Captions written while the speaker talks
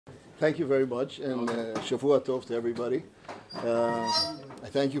Thank you very much, and Shavua Tov to everybody. I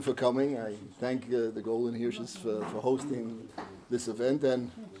thank you for coming. I thank the Golden Hirsches for hosting this event, and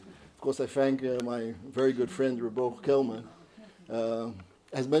of course I thank my very good friend Rebo Kelman.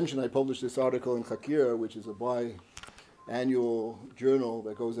 As mentioned, I published this article in Chakira, which is a bi-annual journal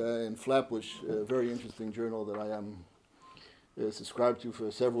that goes in Flatbush, a very interesting journal that I am subscribed to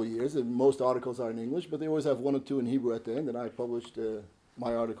for several years. And most articles are in English, but they always have one or two in Hebrew at the end, and I published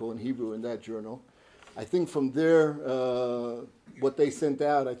my article in Hebrew in that journal. I think from there, what they sent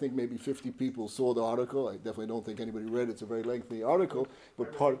out, I think maybe 50 people saw the article. I definitely don't think anybody read it. It's a very lengthy article,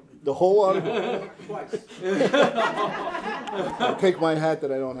 but the whole article. Twice. I take my hat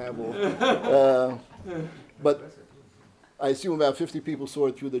that I don't have all. But I assume about 50 people saw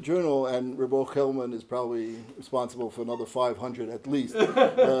it through the journal, and Rebo Kelman is probably responsible for another 500 at least.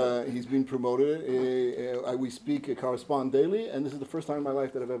 He's been promoted. We correspond daily, and this is the first time in my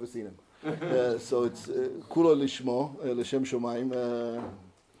life that I've ever seen him. So it's Kula Lishmo, L'Shem Shomayim,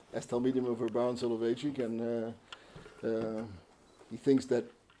 as Talmidim of Hagaon Soloveichik, and he thinks that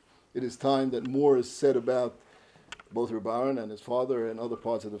it is time that more is said about both Hagaon and his father and other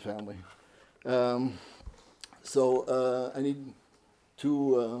parts of the family. So I need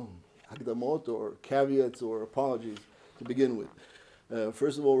two hakdamot or caveats or apologies to begin with.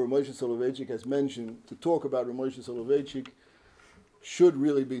 First of all, Rav Moshe Soloveichik has mentioned to talk about Rav Moshe Soloveichik should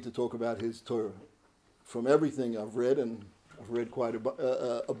really be to talk about his Torah. From everything I've read, and I've read quite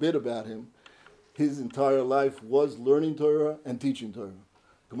a bit about him, his entire life was learning Torah and teaching Torah.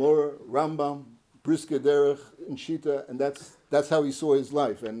 Gemara, Rambam, Briske Derech, and Shita, and that's how he saw his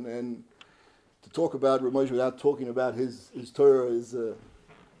life. And to talk about Rav Moshe without talking about his Torah is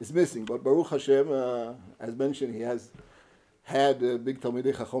missing. But Baruch Hashem, as mentioned, he has had big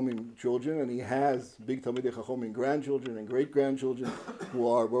Talmidei Chachomim children, and he has big Talmidei Chachomim grandchildren and great-grandchildren who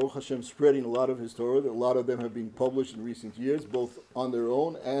are, Baruch Hashem, spreading a lot of his Torah. A lot of them have been published in recent years, both on their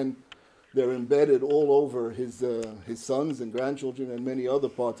own, and they're embedded all over his sons and grandchildren and many other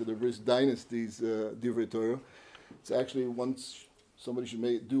parts of the Bris dynasty's Divrei Torah. It's actually, once somebody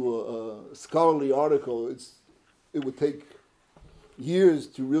should do a scholarly article, it would take years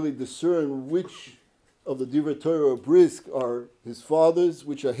to really discern which of the Divrei Torah or Brisk are his father's,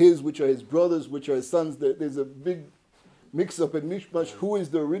 which are his brothers, which are his sons. There's a big mix-up and mishmash. Who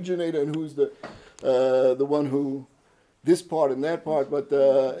is the originator and who's the one who, this part and that part, but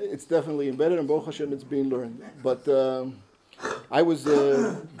it's definitely embedded, and Baruch Hashem it's being learned. But I was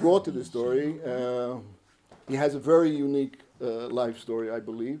brought to this story. He has a very unique life story, I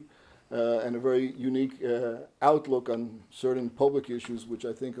believe, and a very unique outlook on certain public issues, which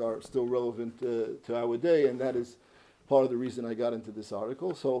I think are still relevant to our day, and that is part of the reason I got into this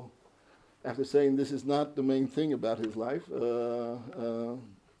article. So, after saying this is not the main thing about his life,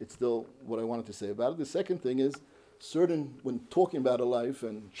 it's still what I wanted to say about it. The second thing is, when talking about a life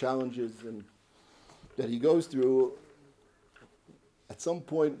and challenges that he goes through, at some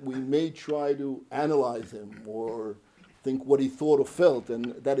point we may try to analyze him or think what he thought or felt,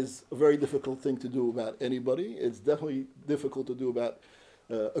 and that is a very difficult thing to do about anybody. It's definitely difficult to do about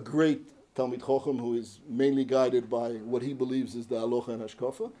a great Talmid Chochem who is mainly guided by what he believes is the Halacha and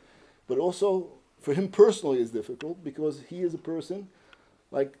Hashkafa, but also for him personally is difficult because he is a person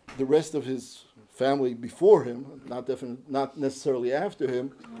like the rest of his family before him, not necessarily after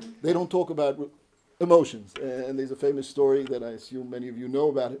him. They don't talk about emotions, and there's a famous story that I assume many of you know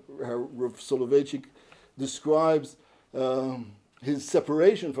about how Rav Soloveitchik describes his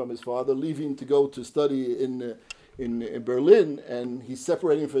separation from his father, leaving to go to study in Berlin, and he's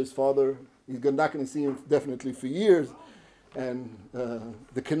separating from his father. He's not going to see him definitely for years, and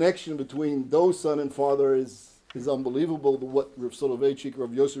the connection between those son and father is unbelievable. What Rav Soloveitchik,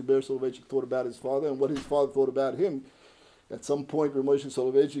 Rav Yosef Ber Soloveitchik thought about his father and what his father thought about him. At some point, Rav Moshe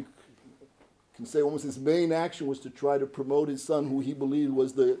Soloveichik can say almost his main action was to try to promote his son, who he believed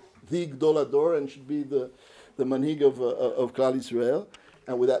was the Gdol Hador and should be the manhig of Klal Yisrael.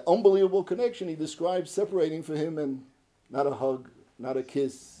 And with that unbelievable connection, he describes separating for him, and not a hug, not a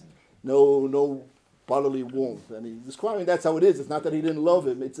kiss, no bodily warmth. And he's describing that's how it is. It's not that he didn't love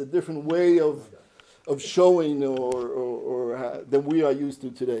him. It's a different way of showing or than we are used to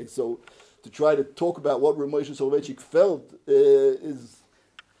today. So to try to talk about what Rav Moshe Soloveichik felt is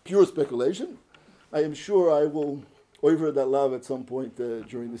pure speculation. I am sure I will over that love at some point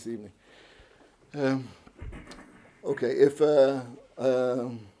during this evening. Okay, if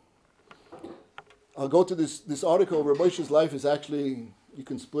I'll go to this article. Rav Moshe's life is actually, you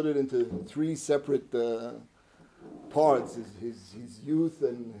can split it into three separate parts: his youth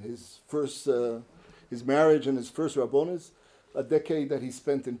and his marriage and his first rabbonis, a decade that he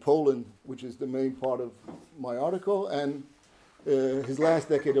spent in Poland, which is the main part of my article, and his last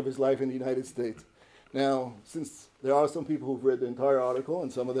decade of his life in the United States. Now, since there are some people who've read the entire article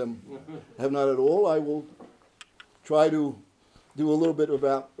and some of them have not at all, I will try to do a little bit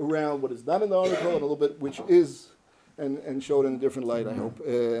around what is not in the article and a little bit which is, and show it in a different light, I hope,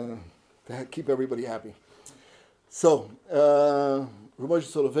 to keep everybody happy. So, Rav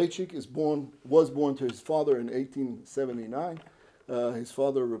Moshe Soloveichik was born to his father in 1879. His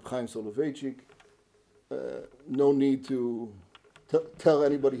father, Reb Chaim Soloveichik, no need to tell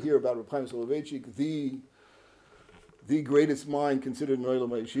anybody here about Reb Chaim Soloveichik, the greatest mind considered in Olam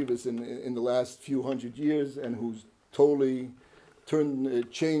Yeshivas in the last few hundred years, and who's totally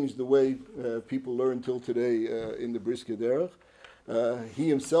changed the way people learn till today in the Brisker Derech. He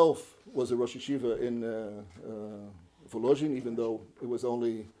himself was a Rosh Yeshiva in Volozhin, even though it was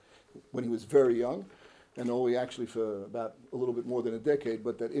only when he was very young, and only actually for about a little bit more than a decade,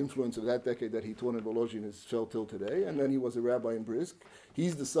 but that influence of that decade that he taught in Volozhin is felt till today. And then he was a rabbi in Brisk.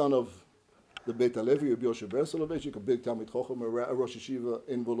 He's the son of the Beit HaLevi, Rabbi Yoshe Ber Soloveitchik, a big Talmid Chochem, a Rosh Yeshiva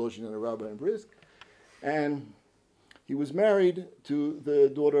in Volozhin and a rabbi in Brisk. And he was married to the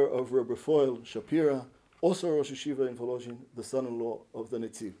daughter of Rabbi Foyle Shapira, also a Rosh Yeshiva in Volozhin, the son-in-law of the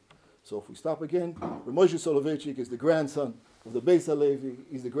Netziv. So if we stop again, Rav Moshe Soloveichik is the grandson of the Beis HaLevi.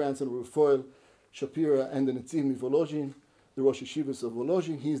 He's the grandson of Rabbi Foyle Shapira and the Netziv Volozhin, the Rosh Yeshivas of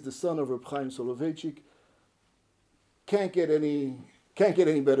Volozhin. He's the son of Reb Chaim Soloveichik. Can't get any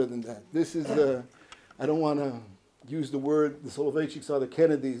better than that. This is I don't want to use the word. The Soloveichiks are the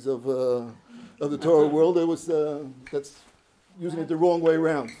Kennedys of the Torah world. It was that's using it the wrong way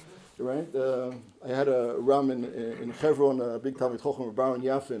around, right? I had a Ram in Hebron, a big Talmid Chochem, Baron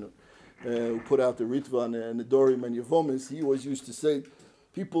Yafin, who put out the Ritva and the Dorim and Yevomis. He always used to say,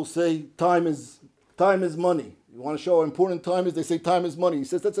 people say time is money. You want to show how important time is? They say time is money. He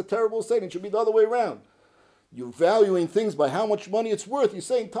says that's a terrible saying. It should be the other way around. You're valuing things by how much money it's worth. You're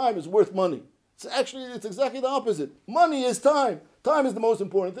saying time is worth money. It's exactly the opposite. Money is time. Time is the most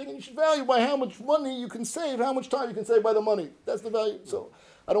important thing, and you should value by how much money you can save, how much time you can save by the money. That's the value. So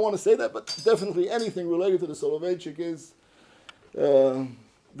I don't want to say that, but definitely anything related to the Soloveichik is,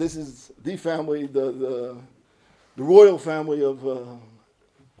 this is the family, the royal family of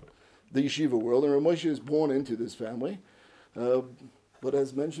the yeshiva world, and Rav Moshe is born into this family. But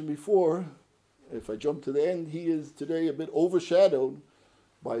as mentioned before, if I jump to the end, he is today a bit overshadowed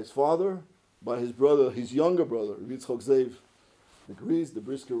by his father, by his brother, his younger brother, Yitzchok Zev Negriz, the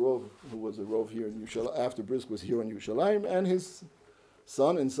Brisker Rov, who was a Rov here in Yerushalayim, after Brisk was here in Yerushalayim, and his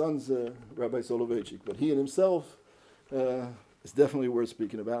son and son's Rabbi Soloveitchik. But he in himself is definitely worth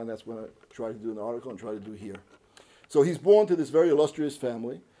speaking about, and that's what I try to do in the article and try to do here. So he's born to this very illustrious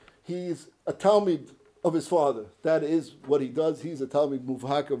family. He's a Talmid of his father. That is what he does. He's a Talmid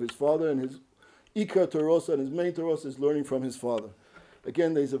Muvhak of his father, and his Ikar Toros and his main Toros is learning from his father.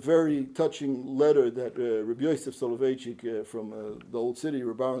 Again, there's a very touching letter that Rabbi Yosef Soloveitchik from the Old City,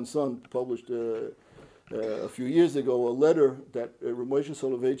 Rabbi Aaron's son, published a few years ago, a letter that Rabbi Moshe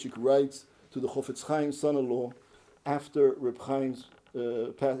Soloveitchik writes to the Chofetz Chaim's son-in-law after Reb Chaim's,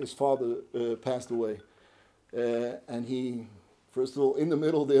 his father passed away. And he, first of all, in the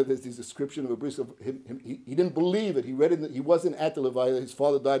middle there's this description of a bris of him. He didn't believe it. He read it. He wasn't at the Levaya. His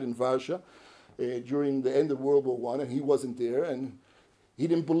father died in Varsha during the end of World War I, and he wasn't there. And he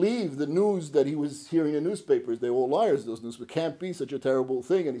didn't believe the news that he was hearing in newspapers. They're all liars, those newspapers. It can't be such a terrible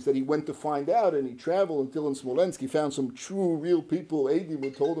thing. And he said he went to find out, and he traveled until in Smolensk. He found some true, real people, Adim, who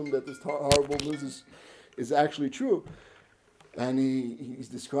told him that this horrible news is actually true. And he's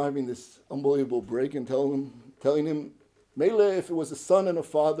describing this unbelievable break and telling him, Mele, if it was a son and a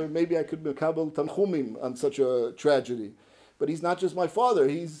father, maybe I could mekabel tanchumim on such a tragedy. But he's not just my father.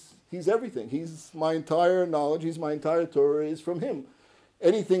 He's everything. He's my entire knowledge. He's my entire Torah is from him.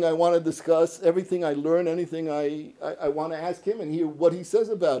 Anything I want to discuss, everything I learn, anything I want to ask him and hear what he says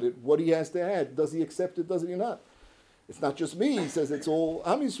about it, what he has to add. Does he accept it? Does he not? It's not just me. He says it's all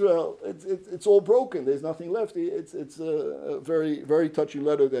Am Yisrael. It's all broken. There's nothing left. It's a very, very touchy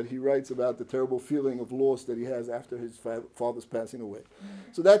letter that he writes about the terrible feeling of loss that he has after his father's passing away.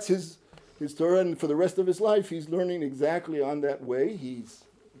 So that's his Torah, and for the rest of his life, he's learning exactly on that way. He's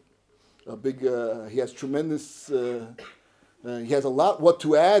a big. He has tremendous. He has a lot what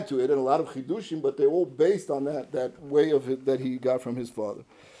to add to it and a lot of chidushim, but they're all based on that way of it that he got from his father.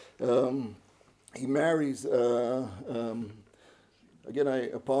 He marries, again, I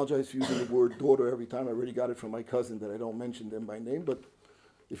apologize for using the word daughter every time. I already got it from my cousin that I don't mention them by name, but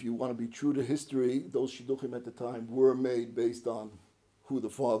if you want to be true to history, those shidduchim at the time were made based on who the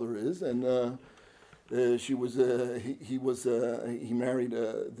father is. And He married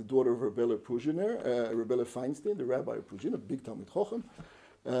the daughter of Rebbe Pruzhiner, Rebbe Feinstein, the rabbi of Pruzhin, a big Talmid Chochem.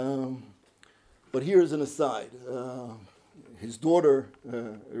 But here's an aside. His daughter,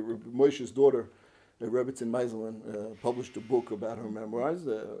 Moshe's daughter, Rebbetzin Meiselman, published a book about her memoirs,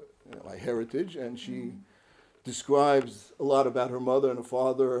 My Heritage, and she describes a lot about her mother and her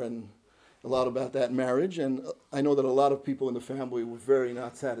father and a lot about that marriage. And I know that a lot of people in the family were very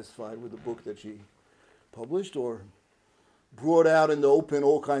not satisfied with the book that she published, or brought out in the open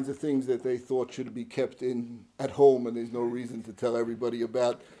all kinds of things that they thought should be kept in at home, and there's no reason to tell everybody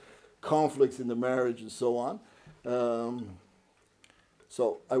about conflicts in the marriage and so on.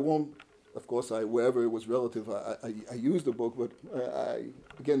 So I won't, of course, wherever it was relative, I used the book, but I,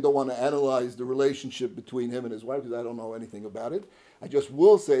 again, don't want to analyze the relationship between him and his wife, because I don't know anything about it. I just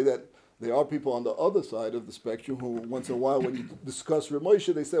will say that there are people on the other side of the spectrum who, once in a while, when you discuss Rav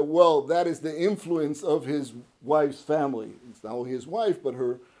Moshe, they say, well, that is the influence of his wife's family. It's not only his wife, but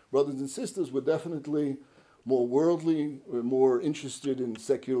her brothers and sisters were definitely more worldly, more interested in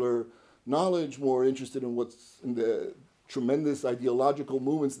secular knowledge, more interested in what's in the tremendous ideological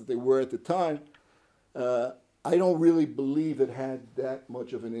movements that they were at the time. I don't really believe it had that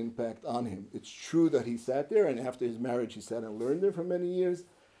much of an impact on him. It's true that he sat there, and after his marriage, he sat and learned there for many years.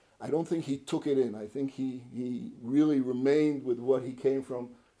 I don't think he took it in. I think he really remained with what he came from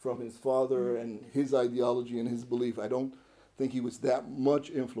his father and his ideology and his belief. I don't think he was that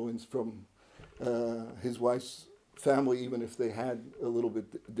much influenced from his wife's family, even if they had a little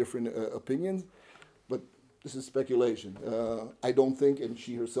bit different opinions. But this is speculation. I don't think, and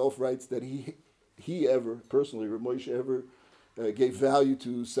she herself writes, that he ever, personally, Rav Moshe ever gave value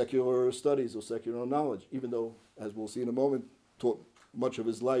to secular studies or secular knowledge, even though, as we'll see in a moment, taught much of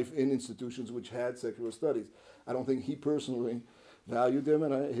his life in institutions which had secular studies. I don't think he personally valued them,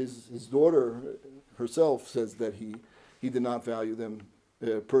 and his daughter herself says that he did not value them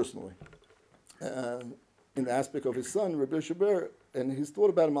personally. In the aspect of his son, Rebbe Shaber, and his thought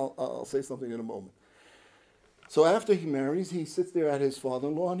about him, I'll say something in a moment. So after he marries, he sits there at his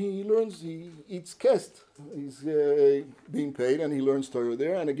father-in-law, and he learns, he eats kest. He's being paid, and he learns Torah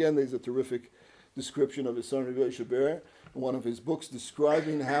there. And again, there's a terrific description of his son, Rebbe Shaber, in one of his books,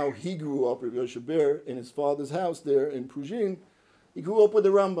 describing how he grew up, Rebbe Shaber, in his father's house there in Pruzhin. He grew up with the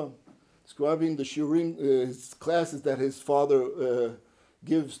Rambam, describing the shiurim, his classes that his father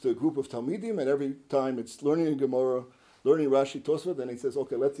gives to a group of Talmidim, and every time it's learning Gemara, learning Rashi, Tosfot, and he says,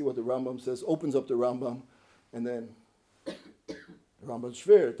 okay, let's see what the Rambam says, opens up the Rambam, and then the Rambam's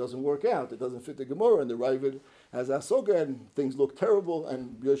schwer, it doesn't work out, it doesn't fit the Gemara, and the Ravid has Asoga, and things look terrible,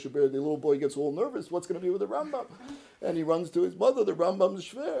 and Yosheber, the little boy, gets all nervous, what's going to be with the Rambam? And he runs to his mother, the Rambam's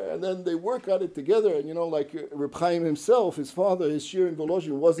schwer, and then they work on it together, and like Reb Chaim himself, his father, his shir in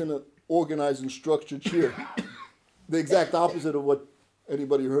Volozhin wasn't an organized and structured shir. The exact opposite of what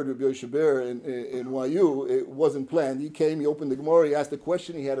anybody who heard of Yosheber in YU, it wasn't planned. He came, he opened the Gemara, he asked a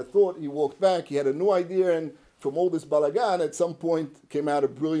question, he had a thought, he walked back, he had a new idea, and from all this balagan, at some point came out a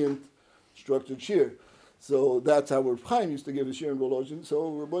brilliant structured shir. So that's how Reb Chaim used to give his shir in Volozhin. So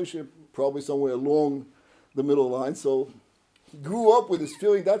Reb Moshe, probably somewhere along the middle line. So he grew up with this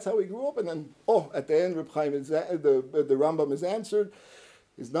feeling, that's how he grew up. And then, at the end, Reb Chaim the Rambam is answered,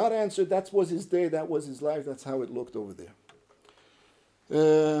 is not answered. That was his day, that was his life, that's how it looked over there.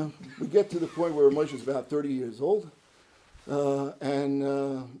 We get to the point where Moshe is about 30 years old, and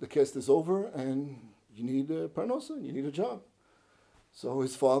the kest is over, and you need a parnosa, you need a job. So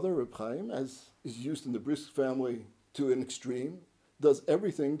his father, Reb Chaim, as is used in the Brisk family to an extreme, does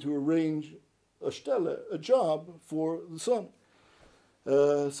everything to arrange a shtele, a job for the son.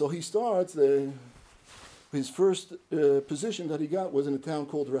 So he starts, his first position that he got was in a town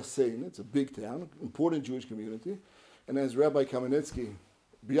called Rasein. It's a big town, important Jewish community. And as Rabbi Kamenetsky,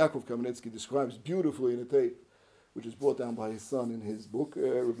 Yaakov Kamenetsky, describes beautifully in a tape, which is brought down by his son in his book,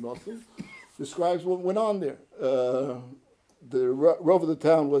 Rav Nosson, describes what went on there. The Rav of the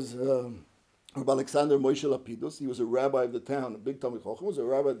town was Rabbi Alexander Moshe Lapidus. He was a rabbi of the town, a big Talmid Chacham, was a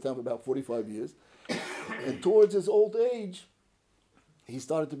rabbi of the town for about 45 years. And towards his old age, he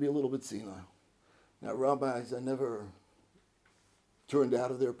started to be a little bit senile. Now, rabbis are never turned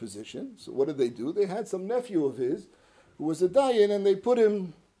out of their position. So what did they do? They had some nephew of his who was a dayan, and they put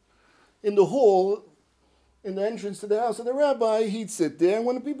him in the hall, in the entrance to the house of the rabbi. He'd sit there, and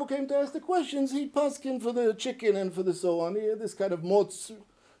when the people came to ask the questions, he'd paskin for the chicken and for the so on. He had this kind of motz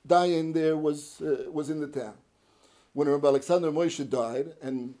dayan there was in the town. When Rabbi Alexander Moshe died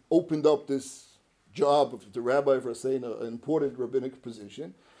and opened up this job of the rabbi for saying an important rabbinic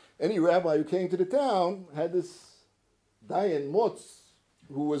position, any rabbi who came to the town had this dayan motz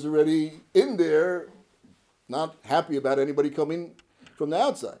who was already in there not happy about anybody coming from the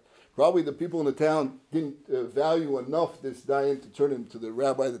outside. Probably the people in the town didn't value enough this dayan to turn him to the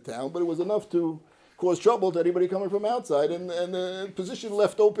rabbi of the town, but it was enough to cause trouble to anybody coming from outside, and the position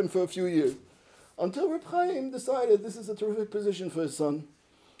left open for a few years. Until Reb Chaim decided this is a terrific position for his son,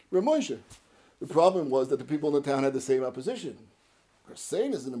 Rav Moshe. The problem was that the people in the town had the same opposition.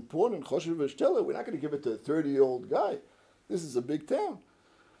 Hussein is an important choshev v'shtela. We're not going to give it to a 30-year-old guy. This is a big town.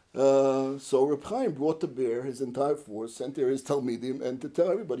 So Reb Chaim brought to bear his entire force, sent there his talmidim, and to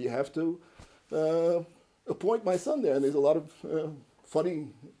tell everybody, you have to appoint my son there. And there's a lot of funny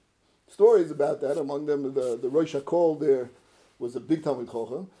stories about that. Among them, the Rosh HaKol there was a big Talmid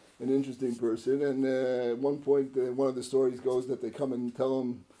Chacham, an interesting person. And at one point, one of the stories goes that they come and tell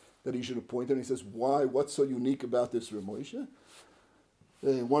him that he should appoint him. And he says, why? What's so unique about this Rav Moshe?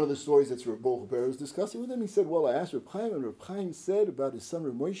 One of the stories that Reb Bochber was discussing with him, he said, well, I asked Reb Chaim, and Reb Chaim said about his son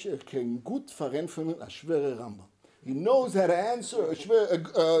Rav Moshe, he knows how to answer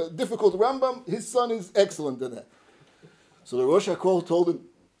a difficult Rambam. His son is excellent at that. So the Rosh HaKol told him,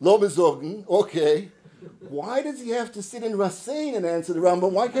 Lo besorgen, okay, why does he have to sit in Rasein and answer the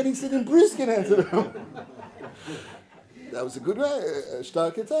Rambam? Why can't he sit in Brisk and answer the Rambam? That was a good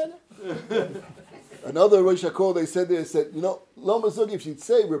starke Tanya. Another Rosh HaKol, they said, Lo besorgen, if you'd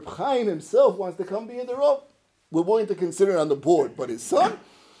say Reb Chaim himself wants to come be in the Rav, we're willing to consider it on the board, but his son,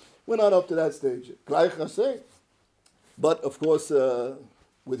 we're not up to that stage. Gleich Rasein. But of course,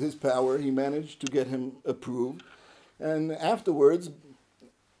 with his power, he managed to get him approved. And afterwards,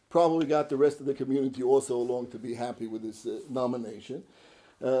 probably got the rest of the community also along to be happy with this nomination.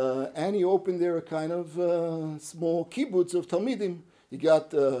 And he opened there a kind of small kibbutz of Talmidim. He got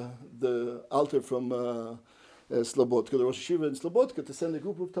the altar from Slobodka, the Rosh Hashiva in Slobodka, to send a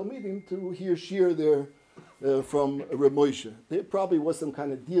group of Talmidim to hear shir there from Rav Moshe. There probably was some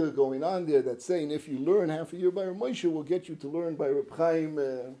kind of deal going on there that's saying if you learn half a year by Rav Moshe, we'll get you to learn by Reb Chaim.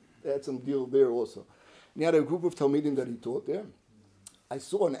 They had some deal there also. And he had a group of Talmidim that he taught there. I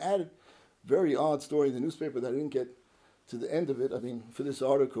saw an very odd story in the newspaper that I didn't get to the end of it. I mean, for this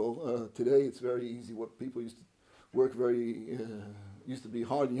article, today it's very easy. What people used to work used to be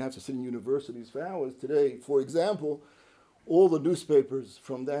hard, and you have to sit in universities for hours. Today, for example, all the newspapers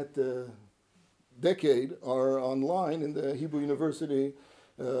from that decade are online in the Hebrew University.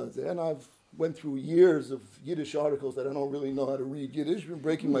 And I've went through years of Yiddish articles that I don't really know how to read Yiddish. I've been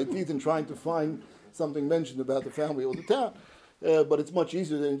breaking my teeth and trying to find something mentioned about the family or the town. But it's much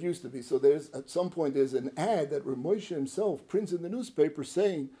easier than it used to be. So at some point there's an ad that Rav Moshe himself prints in the newspaper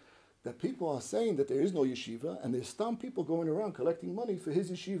saying that people are saying that there is no yeshiva, and there's some people going around collecting money for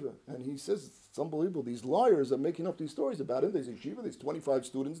his yeshiva. And he says, it's unbelievable. These liars are making up these stories about him. There's a yeshiva, there's 25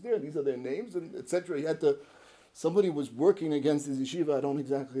 students there, these are their names, and etc. Somebody was working against his yeshiva. I don't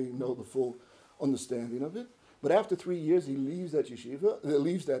exactly know the full understanding of it. But after 3 years, he leaves that yeshiva,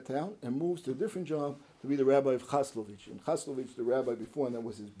 leaves that town, and moves to a different job to be the rabbi of Chaslovich. And Chaslovich, the rabbi before, and that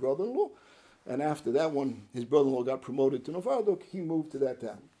was his brother-in-law. And after that one, his brother-in-law got promoted to Novardok. He moved to that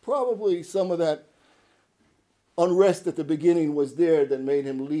town. Probably some of that unrest at the beginning was there that made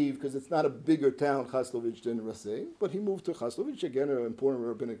him leave, because it's not a bigger town, Chaslovich, than Rasei. But he moved to Chaslovich, again, an important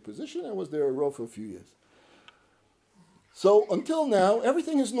rabbinic position, and was there a row for a few years. So until now,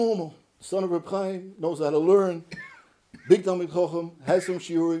 everything is normal. The son of Reb Chaim knows how to learn. Big Talmid Chacham, has some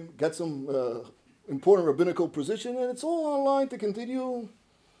shiurim, got some important rabbinical position, and it's all online to continue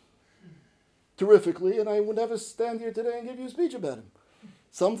terrifically, and I would never stand here today and give you a speech about him.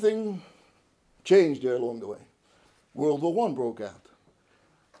 Something changed there along the way. World War I broke out.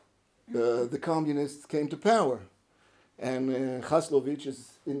 The communists came to power, and Chaslovich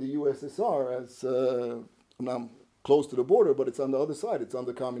is in the USSR as now close to the border, but it's on the other side. It's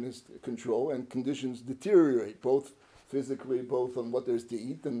under communist control, and conditions deteriorate, both physically, both on what there's to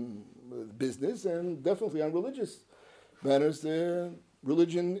eat and business, and definitely on religious matters.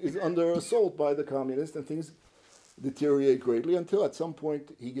 Religion is under assault by the communists, and things deteriorate greatly until at some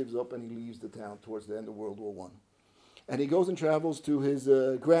point he gives up and he leaves the town towards the end of World War I. And he goes and travels to his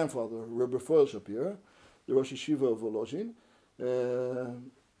grandfather, Rebbe Foel Shapira, the Rosh Hashiva of Volozhin,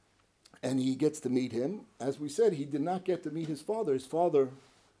 and he gets to meet him. As we said, he did not get to meet his father. His father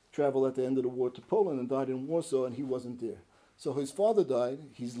traveled at the end of the war to Poland and died in Warsaw, and he wasn't there. So his father died,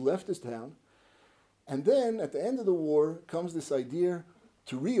 he's left his town, and then at the end of the war comes this idea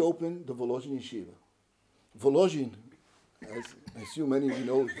to reopen the Volozhin Yeshiva. Volozhin, as I assume many of you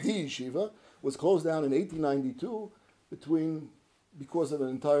know, the yeshiva, was closed down in 1892 because of an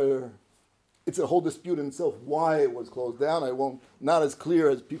entire, it's a whole dispute in itself why it was closed down. Not as clear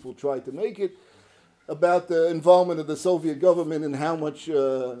as people tried to make it. about the involvement of the Soviet government and how much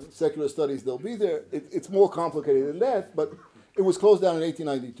secular studies there'll be there. It's more complicated than that, but it was closed down in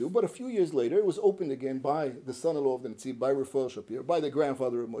 1892. But a few years later, it was opened again by the son-in-law of the Netziv, by Ariel Shapir, by the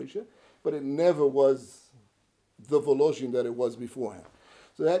grandfather of Moshe, but it never was the Volozhin that it was beforehand.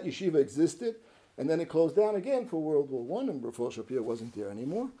 So that yeshiva existed, and then it closed down again for World War I, and Ariel Shapir wasn't there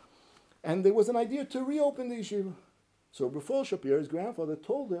anymore. And there was an idea to reopen the yeshiva. So Ariel Shapir, his grandfather,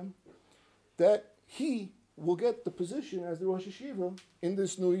 told him that he will get the position as the Rosh Yeshiva in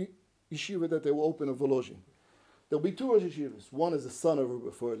this new yeshiva that they will open of Volozhin. There'll be two Rosh Yeshivas. One is the son of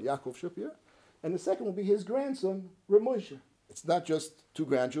Rabbi Yaakov Shapir, and the second will be his grandson, Rav Moshe. It's not just two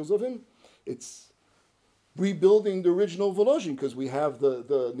grandchildren of him, it's rebuilding the original Volozhin, because we have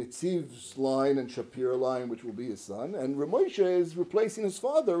the Nitziv's line and Shapir line, which will be his son, and Rav Moshe is replacing his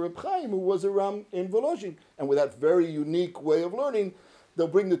father, Reb Chaim, who was a Ram in Volozhin. And with that very unique way of learning, they'll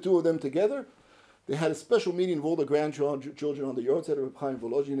bring the two of them together. They had a special meeting of all the grandchildren on the yard side of Reb Chaim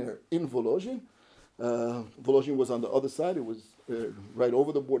Volozhin there in Volozhin. Volozhin was on the other side. It was right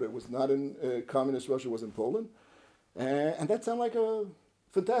over the border. It was not in communist Russia. It was in Poland. And that sounded like a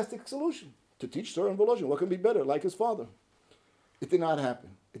fantastic solution to teach Torah in Volozhin. What can be better? Like his father. It did not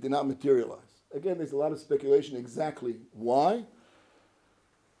happen. It did not materialize. Again, there's a lot of speculation exactly why.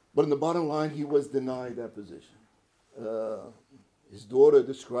 But in the bottom line, he was denied that position. His daughter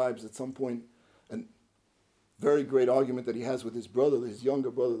describes at some point a very great argument that he has with his brother, his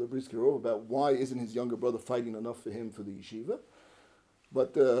younger brother, the Brisker, about why isn't his younger brother fighting enough for him for the yeshiva.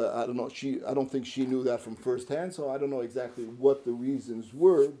 But I don't know. I don't think she knew that from firsthand, so I don't know exactly what the reasons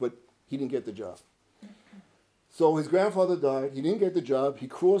were. But he didn't get the job. So his grandfather died. He didn't get the job. He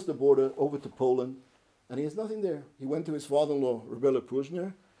crossed the border over to Poland, and he has nothing there. He went to his father-in-law, Rebbe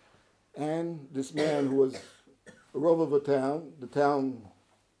Pruzhner, and this man who was a Rav of a town. The town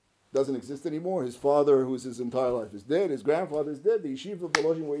doesn't exist anymore. His father, who's his entire life, is dead. His grandfather is dead. The yeshiva of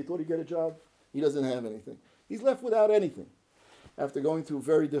Volozhin, where he thought he'd get a job, he doesn't have anything. He's left without anything. After going through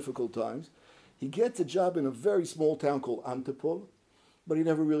very difficult times, he gets a job in a very small town called Antipol, but he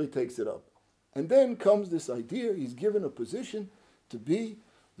never really takes it up. And then comes this idea, he's given a position to be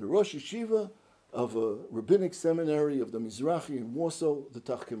the Rosh Yeshiva of a rabbinic seminary of the Mizrahi in Warsaw, the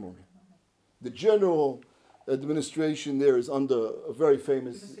Tachkemoni. The general administration there is under a very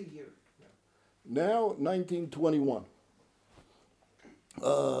famous... Give us a year. Now, 1921.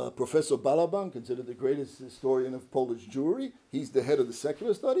 Professor Balaban, considered the greatest historian of Polish Jewry, he's the head of the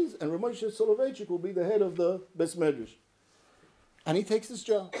secular studies, and Rav Moshe Soloveichik will be the head of the Beis Medrash. And he takes this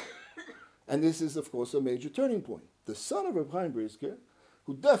job. And this is, of course, a major turning point. The son of Reb Chaim Brisker,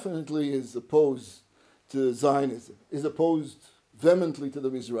 who definitely is opposed to Zionism, is opposed vehemently to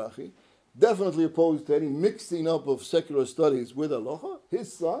the Mizrahi, definitely opposed to any mixing up of secular studies with halacha,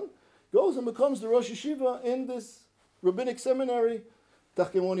 his son goes and becomes the Rosh Yeshiva in this rabbinic seminary,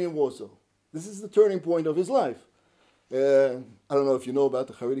 Tachkemoni in Warsaw. This is the turning point of his life. I don't know if you know about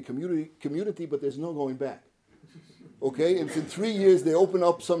the Haredi community, but there's no going back. Okay, and in 3 years they open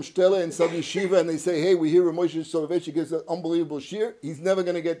up some shtela and some yeshiva and they say, hey, we hear Rav Moshe Soloveichik gives an unbelievable shir. He's never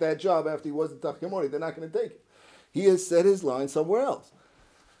going to get that job after he was in Tachkemoni. They're not going to take it. He has set his line somewhere else.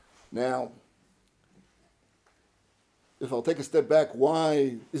 Now, if I'll take a step back,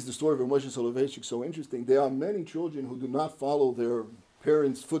 why is the story of Rav Moshe Soloveichik so interesting? There are many children who do not follow their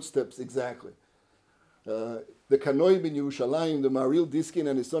parents' footsteps exactly. The Kanoim in Yerushalayim, the Mariel Diskin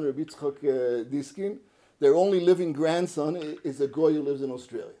and his son Rabbi Yitzchak Diskin, their only living grandson is a goy who lives in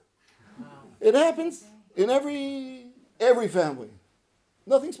Australia. Wow. It happens in every family.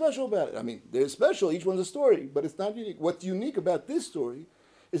 Nothing special about it. I mean, they're special, each one's a story, but it's not unique. What's unique about this story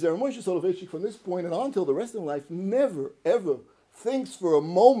is that Rav Moshe Soloveichik, from this point and on till the rest of his life, never, ever thinks for a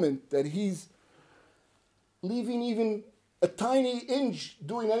moment that he's leaving even a tiny inch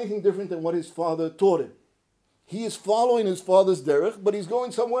doing anything different than what his father taught him. He is following his father's derech, but he's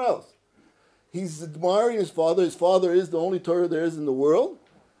going somewhere else. He's admiring his father. His father is the only Torah there is in the world.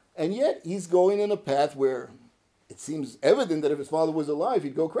 And yet he's going in a path where it seems evident that if his father was alive,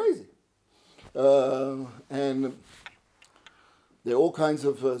 he'd go crazy. And there are all kinds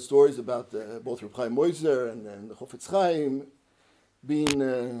of stories about both Reb Chaim Moiser and the Chofetz Chaim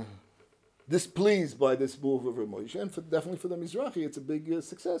being displeased by this move of Rav Moshe. And definitely for the Mizrahi, it's a big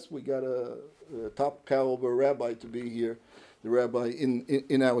success. We got a top caliber rabbi to be here, the rabbi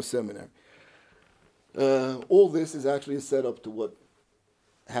in our seminary. All this is actually a setup to what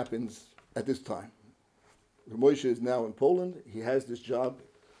happens at this time. Rav Moshe is now in Poland. He has this job.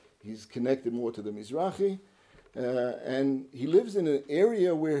 He's connected more to the Mizrahi. And he lives in an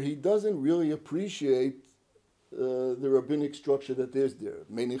area where he doesn't really appreciate the rabbinic structure that there's there.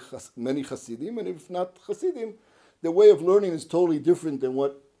 Many Hasidim, and if not Hasidim, their way of learning is totally different than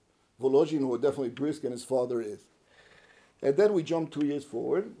what Volozhin, who are definitely brisk, and his father is. And then we jump 2 years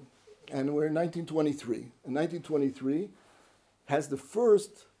forward, and we're in 1923. And 1923 has the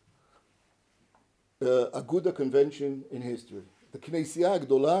first Aguda convention in history. The Knessia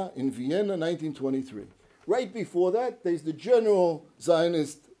Gdola in Vienna, 1923. Right before that, there's the General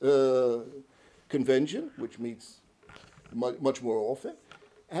Zionist Convention, which meets much more often.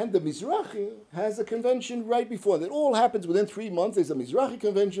 And the Mizrahi has a convention right before that. It all happens within 3 months. There's a Mizrahi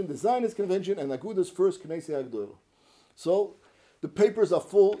convention, the Zionist convention, and Aguda's first Knessia Gdola. So the papers are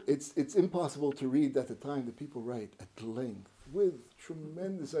full. It's impossible to read at the time. The people write at length with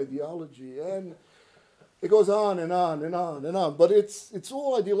tremendous ideology, and it goes on and on and on and on. But it's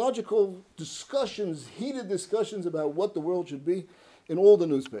all ideological discussions, heated discussions about what the world should be in all the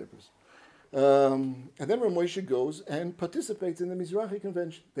newspapers. And then Rav Moshe goes and participates in the Mizrahi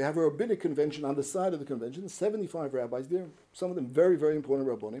convention. They have a rabbinic convention on the side of the convention. 75 rabbis there, some of them very, very important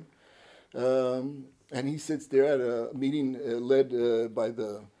rabbonim. And he sits there at a meeting led by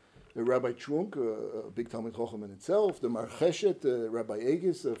the Rabbi Trunk, a big Talmid Chacham in itself, the Marcheshet, Rabbi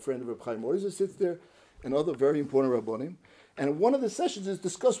Egis, a friend of Reb Chaim Oizer, sits there, and other very important rabbonim. And one of the sessions is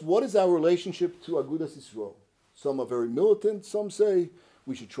discuss what is our relationship to Agudas Yisrael. Some are very militant, some say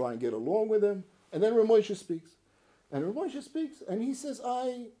we should try and get along with them. And then Rav Moshe speaks. And Rav Moshe speaks, and he says,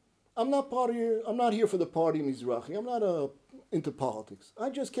 I'm not here for the party Mizrahi. I'm not into politics. I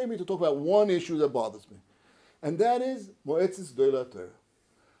just came here to talk about one issue that bothers me. And that is Moetzes Gdola Torah.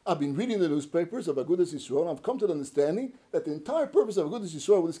 I've been reading the newspapers of Agudas Yisrael, and I've come to the understanding that the entire purpose of Agudas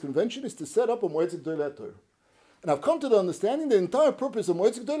Yisrael with this convention is to set up a Moetzes Gdola Torah. And I've come to the understanding the entire purpose of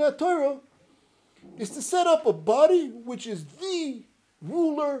Moetzes Gdola Torah is to set up a body which is the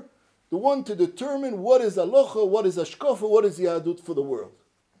ruler, the one to determine what is halacha, what is hashkafa, what is yahadut for the world.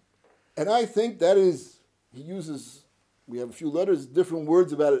 And I think that is, he uses, we have a few letters, different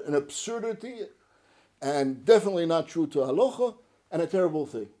words about it, an absurdity, and definitely not true to halacha, and a terrible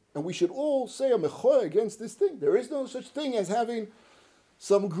thing. And we should all say a mechoy against this thing. There is no such thing as having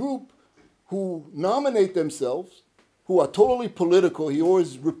some group who nominate themselves, who are totally political. He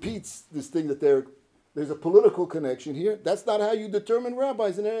always repeats this thing that there's a political connection here. That's not how you determine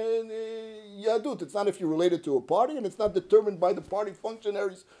rabbis in Yadut. It's not if you're related to a party, and it's not determined by the party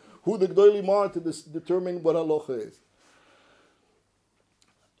functionaries who the Gdolim are to determine what halacha is.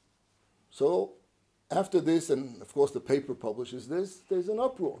 So, after this, and of course the paper publishes this, there's an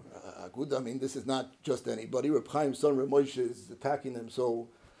uproar. Good, I mean, this is not just anybody. Reb Chaim's son, Rav Moshe, is attacking them so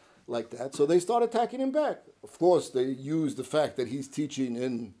like that. So they start attacking him back. Of course, they use the fact that he's teaching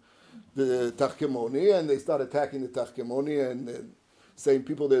in the Tachkemoni, and they start attacking the Tachkemoni and saying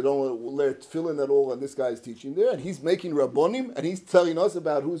people they don't let fill in at all, and this guy is teaching there, and he's making Rabbonim, and he's telling us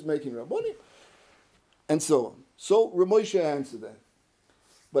about who's making Rabbonim, and so on. So Rav Moshe answered that.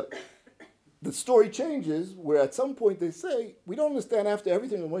 But the story changes, where at some point they say, we don't understand after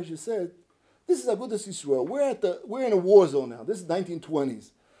everything Rav Moshe said, this is Agudas Yisrael. We're in a war zone now. This is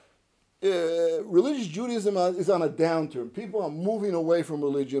 1920s. Religious Judaism is on a downturn. People are moving away from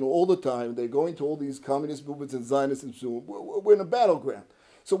religion all the time. They're going to all these communist movements and Zionists and so on. We're in a battleground.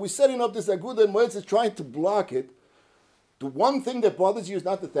 So we're setting up this Aguda, and Moetz is trying to block it. The one thing that bothers you is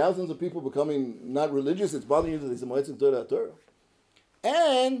not the thousands of people becoming not religious. It's bothering you that there's a Moetz and Torah.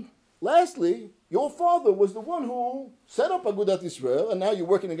 And lastly, your father was the one who set up Agudat Yisrael, and now you're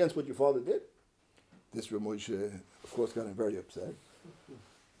working against what your father did. This Rav Moshe, of course, got very upset.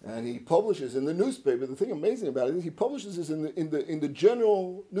 And he publishes in the newspaper. The thing amazing about it is he publishes this in the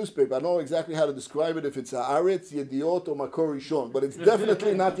general newspaper. I don't know exactly how to describe it, if it's Haaretz, Yediot, or Makor Rishon, but it's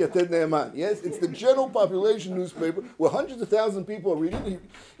definitely not Yated Ne'eman. Yes, it's the general population newspaper where hundreds of thousands of people are reading. He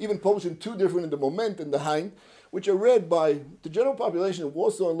even published in two different, in the Moment and the Hain, which are read by the general population of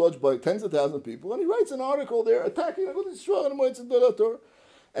Warsaw and Lodz by tens of thousands of people. And he writes an article there attacking Agudas Yisrael and Moetzes Gdola Torah.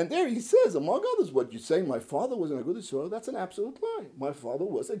 And there he says, among others, what you say, my father was in Agudas Yisrael, that's an absolute lie. My father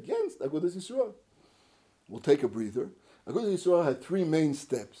was against Agudas Yisrael. We'll take a breather. Agudas Yisrael had three main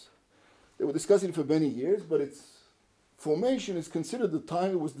steps. They were discussing it for many years, but its formation is considered, the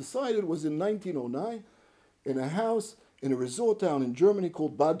time it was decided was in 1909 in a house in a resort town in Germany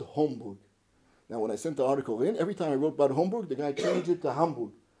called Bad Homburg. Now, when I sent the article in, every time I wrote Bad Homburg, the guy changed it to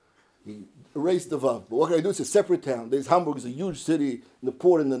Hamburg. He erased the Vav. But what can I do? It's a separate town. There's Hamburg, is a huge city in the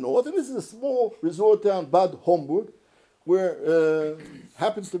port in the north, and this is a small resort town, Bad Homburg, where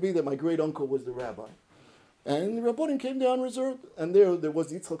happens to be that my great uncle was the rabbi. And the Rabbonim came there on resort, and there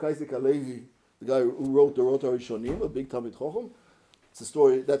was Yitzchak Isaac Alevi, the guy who wrote the Rota Rishonim, a big Talmid Chacham, It's a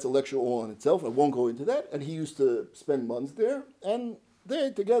story, that's a lecture all in itself. I won't go into that. And he used to spend months there, and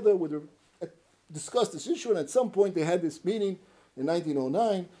they together would discuss this issue. And at some point they had this meeting in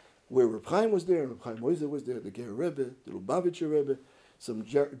 1909 where Reb Chaim was there, Reb Chaim Moiser was there, the Ger Rebbe, the Lubavitcher Rebbe, some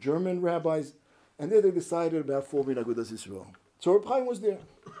German rabbis, and there they decided about forming Agudas Yisrael. So Reb Chaim was there.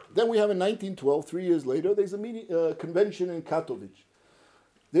 Then we have in 1912, 3 years later, there's a meeting, convention in Katowice.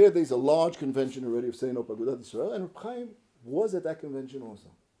 There's a large convention already of setting up Agudat Yisrael, and Reb Chaim was at that convention also.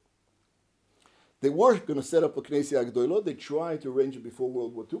 They were going to set up a Knesset Agdolah. They tried to arrange it before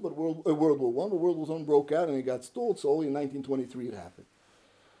World War II, but World War I, but World War I broke out and it got stalled, so only in 1923 it happened.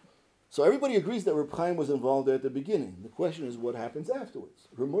 So everybody agrees that Reb Chaim was involved there at the beginning. The question is what happens afterwards.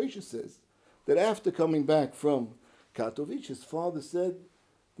 Rav Moshe says that after coming back from Katowice, his father said,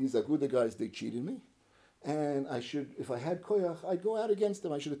 these Aguda guys, they cheated me, and I should, if I had koyach, I'd go out against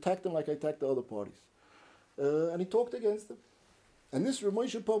them. I should attack them like I attacked the other parties. And he talked against them. And this Rav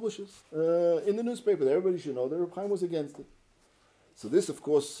Moshe publishes in the newspaper that everybody should know that Reb Chaim was against it. So this, of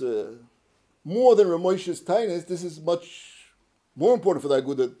course, more than Rav Moshe's tightness, this is much more important for the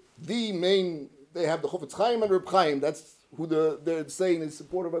Aguda. The main, they have the Chofetz Chaim and Reb Chaim. That's who they're saying is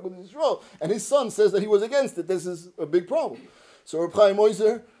supportive of Agudas Yisrael. And his son says that he was against it. This is a big problem. So Reb Chaim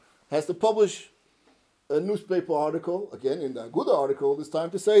Moiser has to publish a newspaper article, again in the Aguda article this time,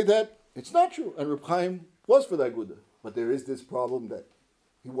 to say that it's not true. And Reb Chaim was for the Aguda. But there is this problem that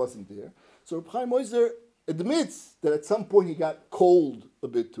he wasn't there. So Reb Chaim Moiser admits that at some point he got cold a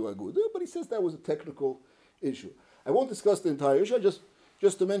bit to Aguda, but he says that was a technical issue. I won't discuss the entire issue,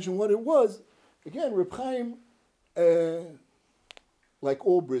 just to mention what it was. Again, Reb Chaim, like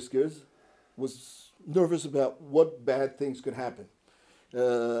all briskers, was nervous about what bad things could happen.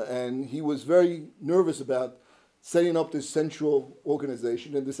 And he was very nervous about setting up this central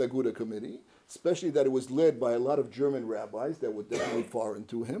organization and this Aguda committee, especially that it was led by a lot of German rabbis that were definitely foreign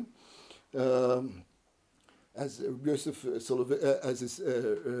to him. As the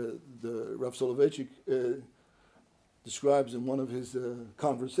Rav Soloveitchik describes in one of his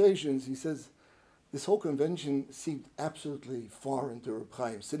conversations, he says, this whole convention seemed absolutely foreign to Reb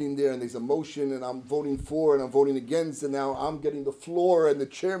Chaim. Sitting there and there's a motion and I'm voting for and I'm voting against and now I'm getting the floor and the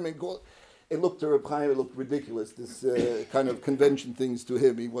chairman goes. It looked to Reb Chaim, it looked ridiculous, this kind of convention things to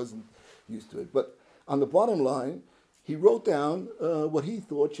him. He wasn't used to it. But on the bottom line, he wrote down what he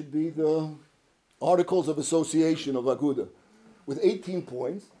thought should be the Articles of Association of Aguda with 18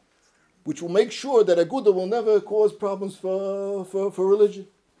 points, which will make sure that Aguda will never cause problems for religion.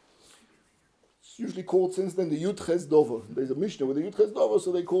 It's usually called since then the Yud Ches Dover. There's a Mishnah with the Yud Ches Dover,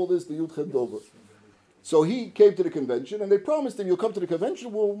 so they call this the Yud Ches Dover. So he came to the convention, and they promised him, you'll come to the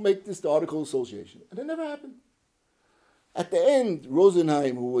convention, we'll make this the Article of Association. And it never happened. At the end,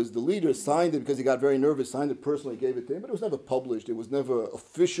 Rosenheim, who was the leader, signed it because he got very nervous, signed it personally, gave it to him, but it was never published. It was never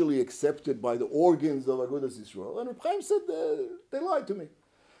officially accepted by the organs of Agudas Yisrael. And Reb Chaim said, they lied to me.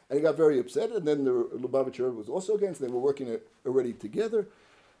 And he got very upset, and then the Lubavitcher Rebbe was also against. They were working already together.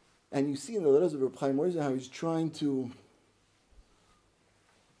 And you see in the letters of Reb Chaim Moiser how he's trying to,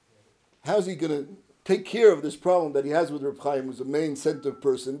 how's he going to take care of this problem that he has with Reb Chaim, who's a main center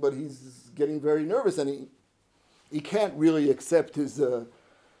person, but he's getting very nervous, and he can't really accept his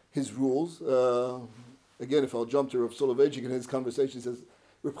rules. Again, if I'll jump to Rav Soloveitchik in his conversation, he says,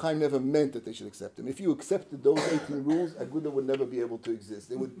 Reb Chaim never meant that they should accept him. If you accepted those 18 rules, Aguda would never be able to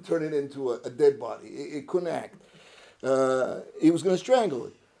exist. It would turn it into a dead body. It couldn't act. He was going to strangle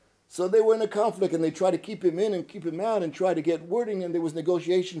it. So they were in a conflict, and they tried to keep him in and keep him out and try to get wording, and there was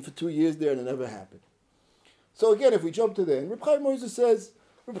negotiation for 2 years there, and it never happened. So again, if we jump to the end, Reb Chaim Moiser says,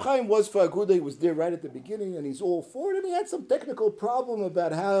 Reb Chaim was for Aguda, he was there right at the beginning, and he's all for it, and he had some technical problem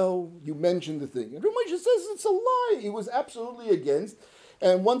about how you mentioned the thing. And Reb Moshe says it's a lie. He was absolutely against.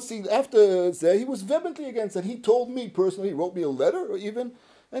 And once after that, he was vehemently against it. He told me personally, he wrote me a letter or even,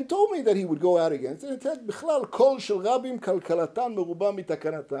 and told me that he would go out against it. And it said, Bichlal kol shel rabim kalkalatan merubam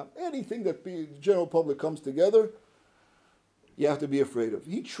mitakanatam. Anything that the general public comes together, you have to be afraid of.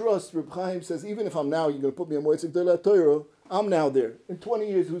 He trusts, Reb Chaim says, even if I'm now, you're going to put me in Moetzek de la Torah, I'm now there. In 20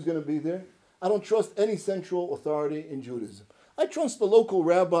 years, who's going to be there? I don't trust any central authority in Judaism. I trust the local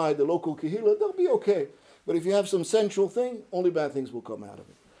rabbi, the local kehillah, they'll be okay. But if you have some central thing, only bad things will come out of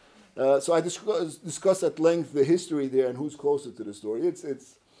it. So I discuss at length the history there and who's closer to the story.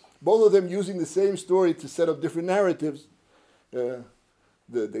 It's both of them using the same story to set up different narratives.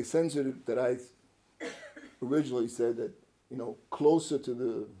 They censored it that I originally said that, closer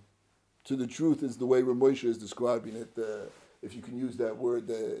to the truth is the way Rav Moshe is describing it. If you can use that word,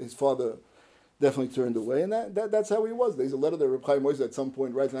 his father definitely turned away, and that's how he was. There's a letter that Reb Chaim Moiser at some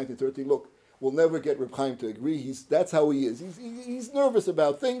point writes in 1913. Look, we'll never get Reb Chaim to agree. That's how he is. He's nervous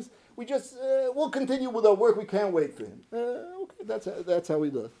about things. We just, we'll continue with our work. We can't wait for him. Okay, that's how he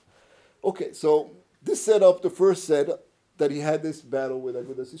does. Okay, so this set up the first set that he had this battle with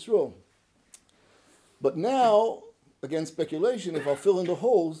Agudas Yisrael. But now, again, speculation, if I'll fill in the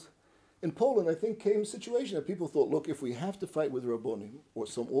holes, in Poland, I think, came a situation that people thought, look, if we have to fight with Rabbonim or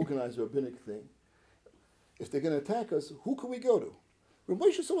some organized rabbinic thing, if they're going to attack us, who can we go to? Rav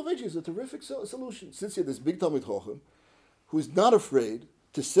Moshe Soloveichik is a terrific solution. Since you have this big Talmid Chacham, who's not afraid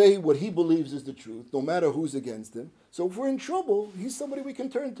to say what he believes is the truth, no matter who's against him. So if we're in trouble, he's somebody we can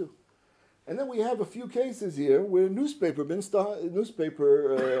turn to. And then we have a few cases here where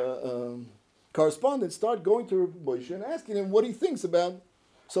correspondents start going to Rav Moshe and asking him what he thinks about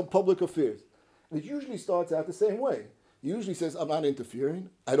some public affairs. And it usually starts out the same way. He usually says, I'm not interfering.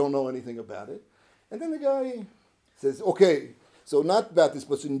 I don't know anything about it. And then the guy says, okay, so not about this,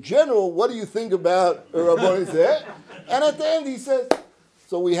 but in general, what do you think about Rabbonis there? And at the end he says,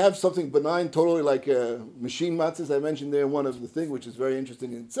 so we have something benign, totally like machine matzahs I mentioned there, one of the things which is very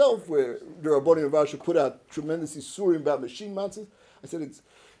interesting in itself, where the Rabbonim of Russia put out tremendous isurim about machine matzahs. I said it's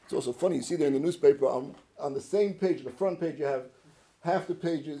also funny, you see there in the newspaper, on the same page, the front page, you have half the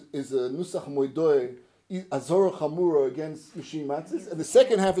page is a Nusach Moidoy, Azor Chamura against machine matzahs, and the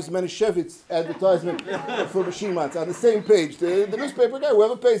second half is Menashevit's advertisement for machine matzahs on the same page. The newspaper guy,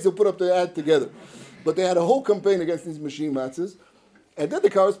 whoever pays, they'll put up the ad together. But they had a whole campaign against these machine matzahs, and then the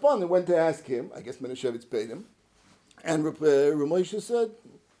correspondent went to ask him, I guess Menashevitz paid him, and Rav Moshe said,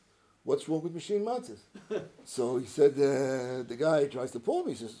 what's wrong with machine matzahs? So he said, the guy tries to pull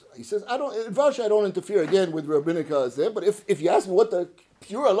me. He says, I don't interfere again with rabbinica there, but if you ask me what the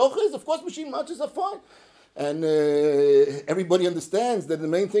pure halacha is, of course machine matzahs are fine. And everybody understands that the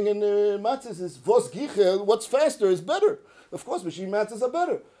main thing in matzahs is vos gichel, what's faster is better. Of course machine matzahs are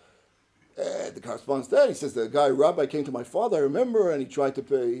better. The correspondence there, he says, the guy, rabbi, came to my father, I remember, and he tried to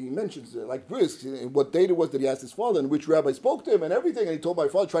pay, he mentions, like brisk, what date it was that he asked his father, and which rabbi spoke to him, and everything, and he told my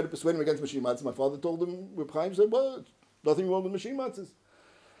father, tried to persuade him against machine matzahs. My father told him, Reb Chaim said, well, nothing wrong with machine matzahs.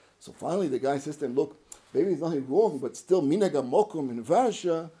 So finally, the guy says to him, look, maybe there's nothing wrong, but still, minhag mokum in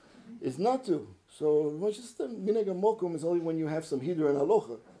Varsha is not to. So, minhag mokum is only when you have some hiddur and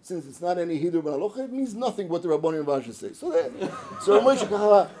halacha. Since it's not any hiddur and halacha, it means nothing what the Rabbonim Varsha say. So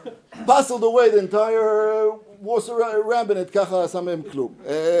Moshe parceled away the entire Warsaw rabbinate, kacha samem klub,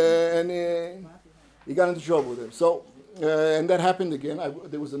 and he got into trouble with him. So, and that happened again.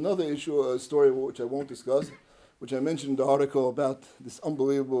 There was another issue, a story which I won't discuss, which I mentioned in the article about this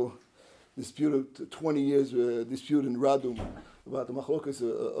unbelievable dispute, 20 years dispute in Radum about the machlokas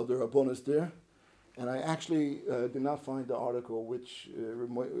of the Rabbonis there. And I actually did not find the article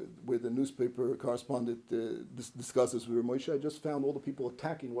where the newspaper correspondent discusses with Rav Moshe. I just found all the people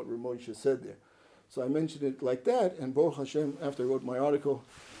attacking what Rav Moshe said there. So I mentioned it like that, and Baruch Hashem, after I wrote my article,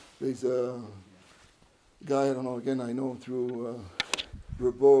 there's a guy, I don't know, again, I know him through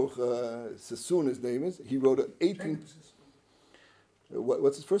Baruch Sassoon, his name is. He wrote an 18...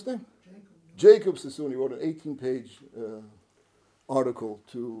 what's his first name? Jacob Sassoon. He wrote an 18-page... article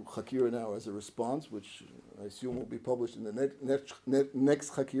to Chakira now as a response, which I assume will be published in the next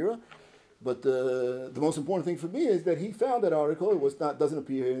Chakira. But the most important thing for me is that he found that article. It doesn't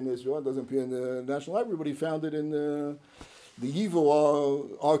appear here in Israel, it doesn't appear in the National Library, but he found it in the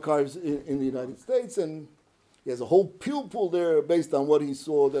YIVO archives in the United States, and he has a whole pupil there based on what he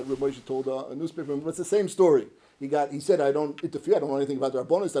saw that Rav Moshe told a newspaper. But it's the same story. He said, I don't interfere, I don't know anything about the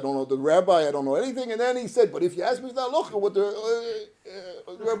Rabbonis, I don't know the rabbi, I don't know anything. And then he said, but if you ask me the halacha, what the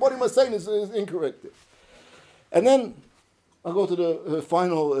Rabbonim are saying is incorrect. And then I'll go to the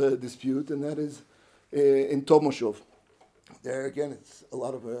final dispute, and that is in Tomoshov. There again, it's a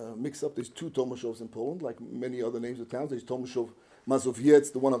lot of mix-up. There's two Tomoshovs in Poland, like many other names of towns. There's Tomoshov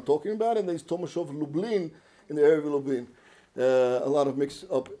Mazowiecz, the one I'm talking about, and there's Tomoshov Lublin in the area of Lublin. A lot of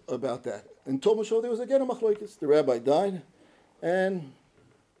mix-up about that. In Tomoshov, there was again a machlokes. The rabbi died, and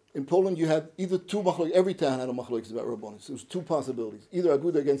in Poland you had either two machlokes. Every town had a machlokes about Rabbonis. There was two possibilities: either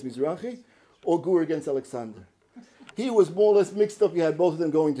Aguda against Mizrahi, or Gur against Alexander. He was more or less mixed up. You had both of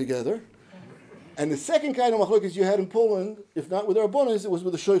them going together. And the second kind of machlokes you had in Poland, if not with the Rabbonis, it was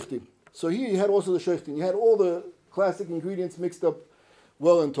with the shoichtim. So here you had also the shoichtim. You had all the classic ingredients mixed up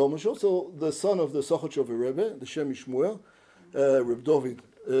well in Tomoshov. So the son of the Sochochover Rebbe, the Shem Shmuel, Reb David,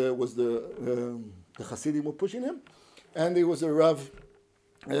 was the Hasidim were pushing him, and there was a Rav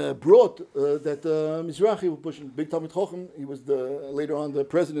brought that Mizrahi were pushing. Big Talmid Chacham. He was later on the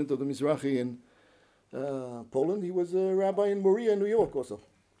president of the Mizrahi in Poland. He was a rabbi in Moria, New York, also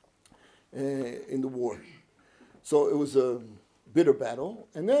in the war. So it was bitter battle.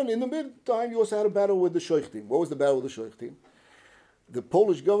 And then in the meantime, you also had a battle with the Shoichtim. What was the battle with the Shoichtim? The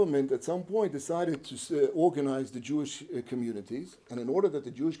Polish government at some point decided to organize the Jewish communities. And in order that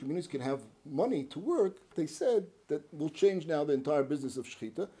the Jewish communities can have money to work, they said that we'll change now the entire business of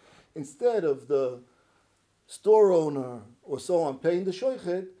Shechita. Instead of the store owner or so on paying the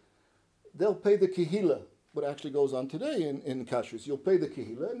Shoichet, they'll pay the Kehila. What actually goes on today in Kashrus. You'll pay the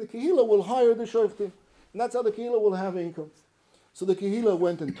Kehila, and the Kehila will hire the Shoichtim. And that's how the Kehila will have income. So the Kehila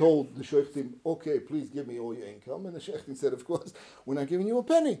went and told the Shoichtim, okay, please give me all your income. And the Shoichtim said, of course, we're not giving you a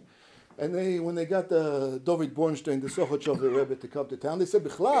penny. And when they got the David Bornstein, the Sochotchov Rebbe, to come to town, they said,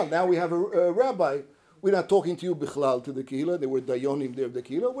 Bichlal, now we have a rabbi. We're not talking to you, Bichlal, to the Kehila. They were Dayonim there of the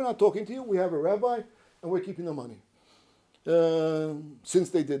Kehila. We're not talking to you. We have a rabbi, and we're keeping the money. Since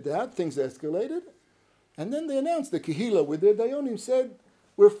they did that, things escalated. And then they announced, the Kehila with their Dayonim said,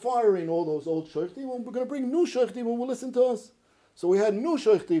 we're firing all those old Shoichtim, and we're going to bring new Shoichtim who will listen to us. So we had new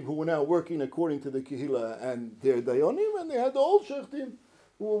Shoichtim who were now working according to the Kehila and their Dayonim, and they had the old Shoichtim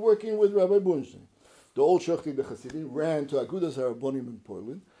who were working with Rabbi Bornstein. The old Shoichtim, the Hasidim, ran to Agudas HaRabbonim in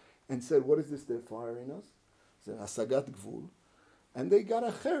Portland and said, what is this they're firing us? Said, Asagat Gvul. And they got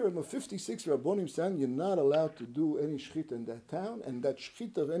a cherem of 56 Rabbonim saying, you're not allowed to do any shchita in that town, and that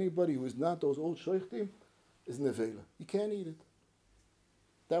shchita of anybody who is not those old Shoichtim is nevela. You can't eat it.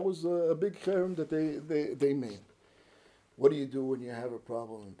 That was a big cherem that they made. What do you do when you have a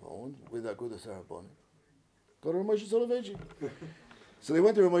problem in Poland with Agudas HaRabbonim? Go to Rav Moshe Soloveichik. So they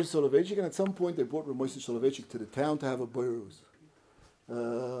went to Rav Moshe Soloveichik, and at some point they brought Rav Moshe Soloveichik to the town to have a boiruz.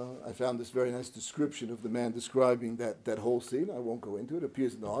 I found this very nice description of the man describing that whole scene. I won't go into it. It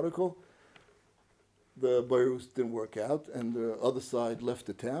appears in the article. The boiruz didn't work out, and the other side left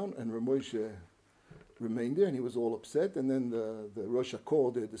the town, and Rav Moshe remained there, and he was all upset. And then the Rosh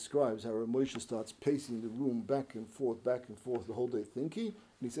HaKol there describes how Rav Moshe starts pacing the room back and forth the whole day thinking.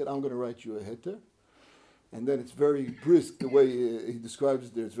 And he said, I'm going to write you a heter. And then it's very brisk, the way he describes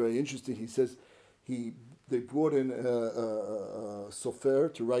it there. It's very interesting. He says they brought in a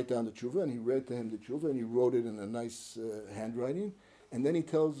sofer to write down the tshuva, and he read to him the tshuva, and he wrote it in a nice handwriting. And then he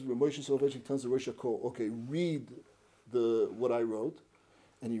tells, Rav Moshe Soloveichik tells the Rosh HaKol, okay, read what I wrote.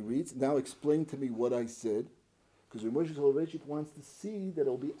 And he reads, now explain to me what I said, because Rav Moshe Soloveichik wants to see that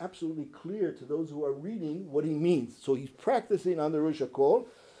it'll be absolutely clear to those who are reading what he means. So he's practicing on the Rosh HaKol,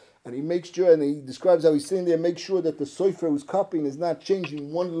 and he makes sure, and he describes how he's sitting there, make sure that the sofer who's copying is not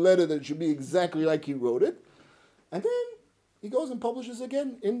changing one letter, that it should be exactly like he wrote it. And then he goes and publishes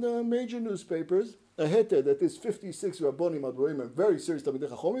again in the major newspapers a heter that there's 56 Rabbonim Advorim, and very serious Talmidei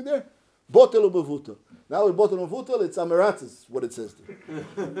Chachomim there, Botel u'bevutel. Now with Botel u'bevutel, it's Amaratzis, what it says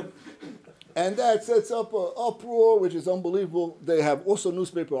there. And that sets up an uproar, which is unbelievable. They have also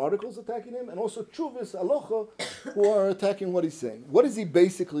newspaper articles attacking him, and also Chuvis, Alocha, who are attacking what he's saying. What is he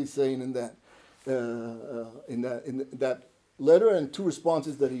basically saying in that letter, and two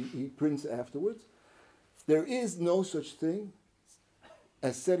responses that he prints afterwards? There is no such thing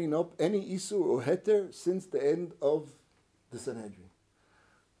as setting up any Isur or Heter since the end of the Sanhedrin.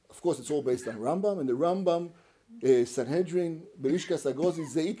 Of course, it's all based on Rambam, and the Rambam, Sanhedrin, Berishkas Agozi,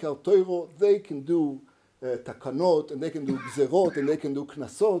 Zeikal Toiro, they can do takanot, and they can do gzerot, and they can do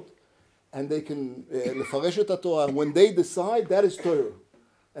knasot, and they can lefaresh et Torah. And when they decide, that is Torah,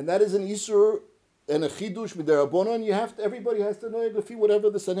 and that is an Isur and a chidush midarabonon. Everybody has to know lefi whatever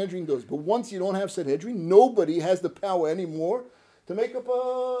the Sanhedrin does. But once you don't have Sanhedrin, nobody has the power anymore to make up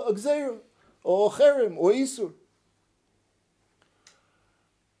a gzeir or a cherem or Isur.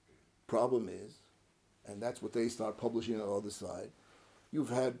 Problem is, and that's what they start publishing on the other side, you've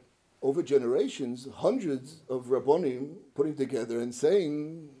had, over generations, hundreds of Rabbonim putting together and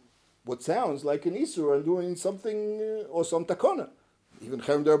saying what sounds like an Isur and doing something, or some takona, even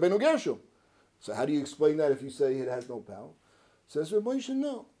Cherem D'Rabbeinu Gershom. So how do you explain that if you say it has no power? Says Rav Moshe,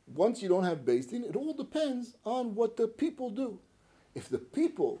 no. Once you don't have Beis Din, it all depends on what the people do. If the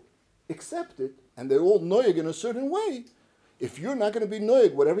people accept it, and they're all noyeg in a certain way, if you're not going to be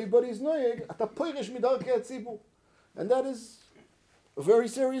noyeg what everybody's noyeg, and that is a very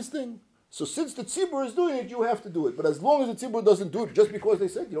serious thing. So since the tzibur is doing it, you have to do it. But as long as the tzibur doesn't do it, just because they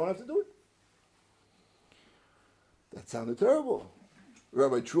said, you don't have to do it. That sounded terrible.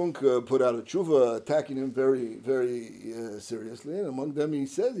 Rabbi Trunk put out a tshuva attacking him very, very seriously. And among them he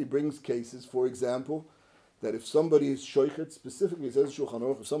says, he brings cases, for example, that if somebody is shoichet, specifically it says Shulchan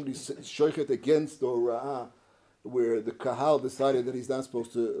Aruch, if somebody is shoichet against or ra'ah, where the kahal decided that he's not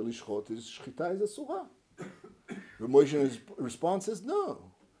supposed to lishchot, his shchita is a surah. Rav Moshe's response is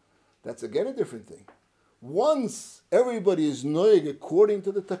no. That's again a different thing. Once everybody is noyeg according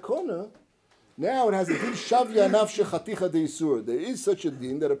to the takona, Now it has a din shavya nafshe chaticha deisur. There is such a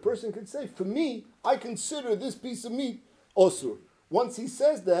din that a person can say, for me, I consider this piece of meat osur. Once he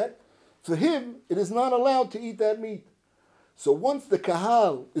says that, for him, it is not allowed to eat that meat. So once the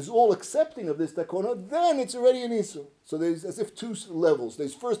kahal is all accepting of this takona, then it's already an isur. So there's as if two levels.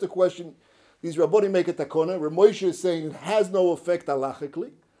 There's first a question, these rabbonim make a takona. Rav Moshe is saying it has no effect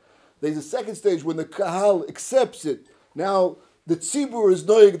halachically. There's a second stage when the kahal accepts it. Now the tzibur is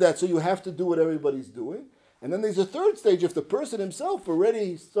noyeg that, so you have to do what everybody's doing. And then there's a third stage, if the person himself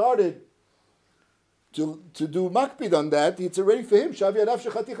already started to do makpid on that, it's already for him.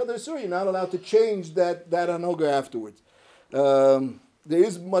 You're not allowed to change that hanoga afterwards. There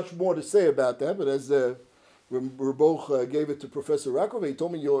is much more to say about that, but as Raboch gave it to Professor Rakove, he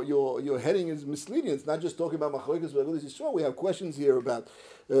told me your heading is misleading. It's not just talking about machlokes v'agudas Yisrael. We have questions here about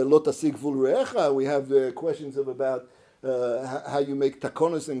lo tasig vul re'echa. We have questions about how you make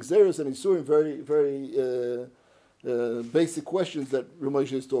takonos and xeros and isurim, very, very basic questions that Rav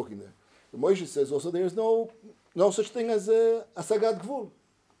Moshe is talking there. Rav Moshe says also there is no such thing as asagat gvul.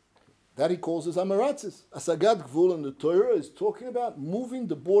 That he calls as amaratzis. Asagat gvul in the Torah is talking about moving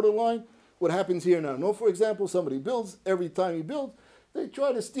the borderline. What happens here now? No, for example, somebody builds, every time he builds, they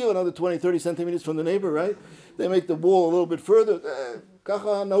try to steal another 20, 30 centimeters from the neighbor, right? They make the wall a little bit further.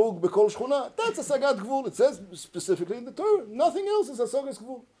 Kacha naug bekol shchuna. That's asagat gvul. It says specifically in the Torah. Nothing else is asagat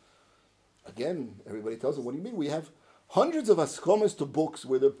gvul. Again, everybody tells them, what do you mean? We have hundreds of haskomas to books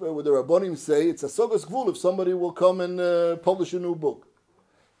where the rabbonim say it's asagas gvul if somebody will come and publish a new book.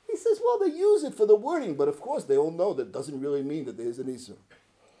 He says, well, they use it for the wording, but of course they all know that doesn't really mean that there's an isur.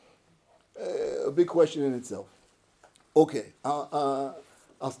 A big question in itself. Okay, I'll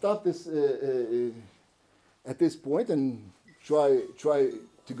stop this at this point and try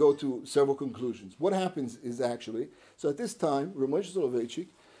to go to several conclusions. What happens is actually, so at this time, Rav Moshe Soloveichik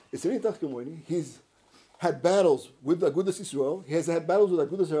is in Tach Gemoni. He's had battles with Agudas Yisrael. He has had battles with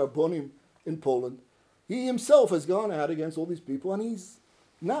Agudas Rabbonim in Poland. He himself has gone out against all these people, and he's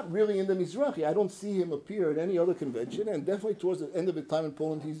not really in the Mizrahi. I don't see him appear at any other convention, and definitely towards the end of the time in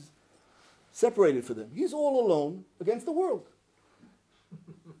Poland, he's separated from them. He's all alone against the world.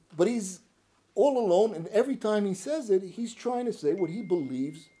 But he's all alone, and every time he says it, he's trying to say what he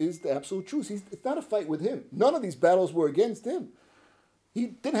believes is the absolute truth. It's not a fight with him. None of these battles were against him. He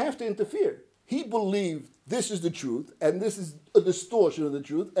didn't have to interfere. He believed this is the truth, and this is a distortion of the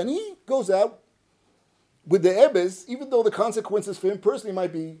truth, and he goes out with the Ebbes, even though the consequences for him personally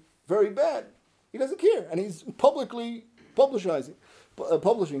might be very bad. He doesn't care, and he's publicly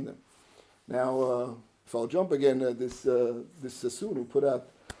publishing them. Now, if I'll jump again, this Sassoon who put out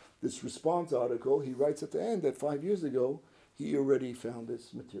this response article, he writes at the end that 5 years ago, he already found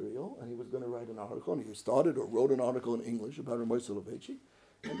this material, and he was going to write an article, and he started or wrote an article in English about Rav Moshe Soloveichik,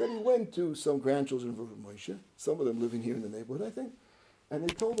 and then he went to some grandchildren of Rav Moshe, some of them living here in the neighborhood, I think, and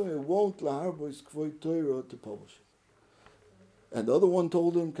they told him it won't laharbois kvoi Torah to publish it. And the other one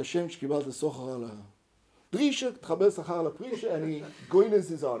told him, Kashem shkibal sochar ala prisha, tchaber sachar ala prisha, and he goines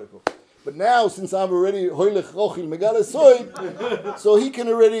his article. But now, since I'm already hoylech rochil megalesoid, so he can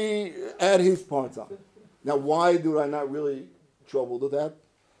already add his parts on. Now, why do I not really trouble with that?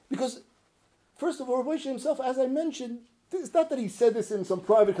 Because, first of all, Rav Moshe himself, as I mentioned, it's not that he said this in some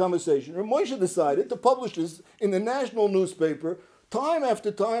private conversation. Rav Moshe decided to publish this in the national newspaper. Time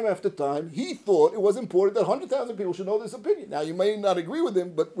after time after time, he thought it was important that 100,000 people should know this opinion. Now, you may not agree with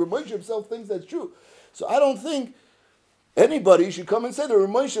him, but Rav Moshe himself thinks that's true. So I don't think anybody should come and say to Rav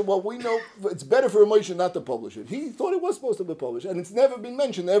Moshe, well, we know it's better for Rav Moshe not to publish it. He thought it was supposed to be published, and it's never been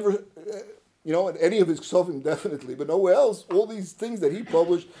mentioned ever, in any of his ksofim, definitely, but nowhere else. All these things that he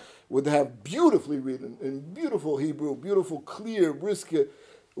published would have beautifully written, in beautiful Hebrew, beautiful, clear, brisk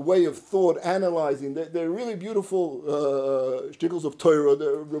way of thought, analyzing. They're really beautiful shtickles of Torah,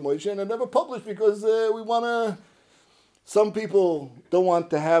 Rav Moshe, and they're never published because we want to. Some people don't want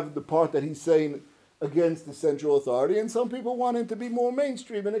to have the part that he's saying against the central authority, and some people want him to be more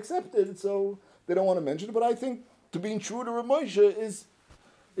mainstream and accepted, so they don't want to mention it. But I think to being true to Rav Moshe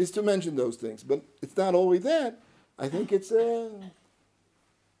is to mention those things. But it's not only that. I think it's still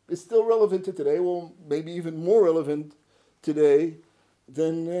relevant to today, well, maybe even more relevant today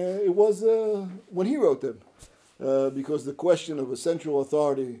than it was when he wrote them. Because the question of a central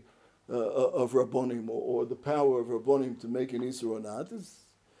authority of Rabbonim or the power of Rabbonim to make an Isur or not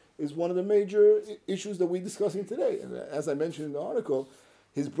is one of the major issues that we're discussing today. And as I mentioned in the article,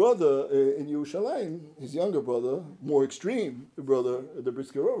 his brother in Yerushalayim, his younger brother, more extreme brother, the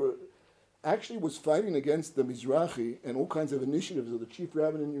Brisker Rover, actually was fighting against the Mizrahi and all kinds of initiatives of the chief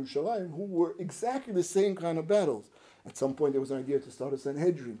rabbin in Yerushalayim who were exactly the same kind of battles. At some point, there was an idea to start a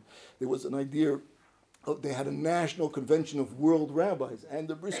Sanhedrin. There was an idea, they had a national convention of world rabbis, and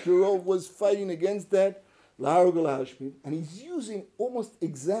the Brisker Rov was fighting against that, and he's using almost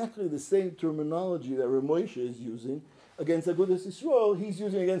exactly the same terminology that Rav Moshe is using against Agudas Yisrael, he's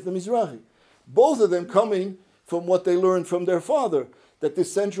using against the Mizrahi. Both of them coming from what they learned from their father, that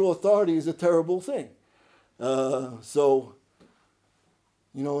this central authority is a terrible thing. So,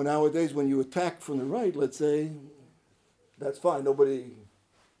 you know, nowadays when you attack from the right, let's say, that's fine. Nobody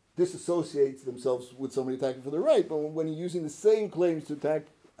disassociates themselves with somebody attacking from the right. But when you're using the same claims to attack,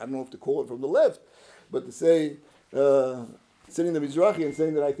 I don't know if to call it from the left, but to say, sitting the Mizrahi and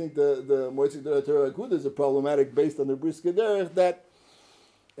saying that I think the Moetzet Torah Aguda is a problematic based on the Brisker Derech, that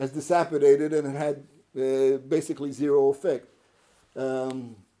has dissipated and it had basically zero effect.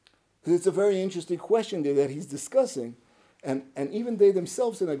 Because it's a very interesting question there that he's discussing. And even they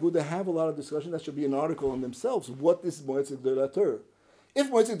themselves in Aguda have a lot of discussion. That should be an article on themselves. What is Moetzet Torah? If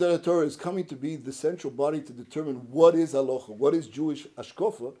Moetzet Torah is coming to be the central body to determine what is halacha, what is Jewish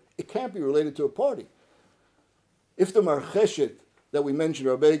ashkofa, it can't be related to a party. If the Marcheshet that we mentioned,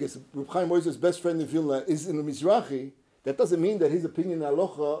 Rabbi Eges, Reb Chaim Moiser's best friend in Vilna, is in the Mizrahi, that doesn't mean that his opinion on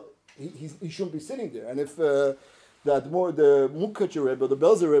halacha, he shouldn't be sitting there. And if the Mukacher Rebbe, the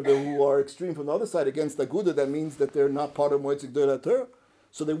Belzer Rebbe, who are extreme from the other side against Aguda, that means that they're not part of Moetzet Torah.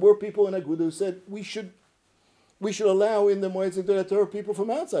 So there were people in Aguda who said we should allow in the Moetzet Torah people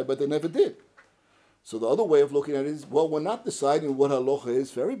from outside, but they never did. So the other way of looking at it is, well, we're not deciding what halacha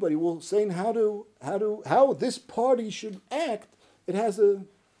is for everybody. We're saying how this party should act. It has a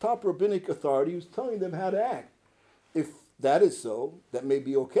top rabbinic authority who's telling them how to act. If that is so, that may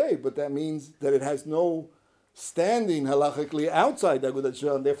be okay, but that means that it has no standing halachically outside the Agudat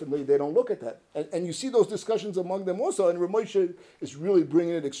Yisrael, and definitely they don't look at that. And you see those discussions among them also, and Rav Moshe is really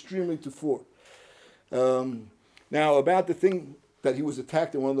bringing it extremely to fore. Now, about the thing that he was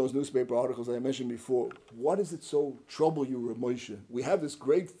attacked in one of those newspaper articles that I mentioned before, what does it so trouble you, Rav Moshe? We have this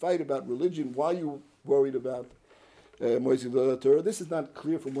great fight about religion. Why are you worried about Moetzet Torah? This is not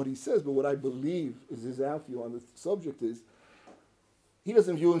clear from what he says, but what I believe is his view on the subject is he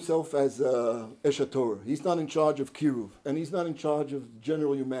doesn't view himself as Eshet Torah. He's not in charge of Kiruv, and he's not in charge of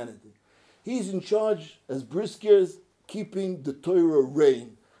general humanity. He's in charge, as Briskers, keeping the Torah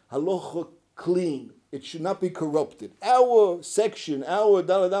reign, halacha clean. It should not be corrupted. Our section, our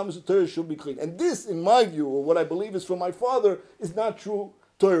Daladamas Torah should be clean. And this, in my view, or what I believe is from my father, is not true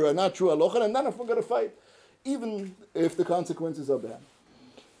Torah, not true halacha, and none of us are going to fight, even if the consequences are bad.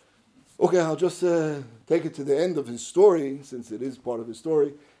 Okay, I'll just take it to the end of his story, since it is part of his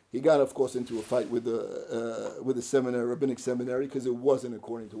story. He got, of course, into a fight with the seminary, rabbinic seminary, because it wasn't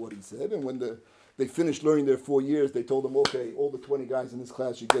according to what he said. And when they finished learning their 4 years, they told him, okay, all the 20 guys in this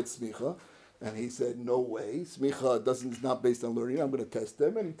class should get smicha. And he said, no way, smicha is not based on learning. I'm going to test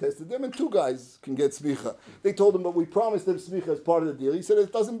them. And he tested them, and 2 guys can get smicha. They told him, but we promised them smicha as part of the deal. He said,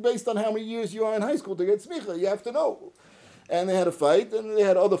 it doesn't based on how many years you are in high school to get smicha. You have to know. And they had a fight, and they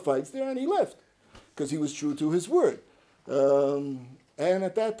had other fights there, and he left because he was true to his word. And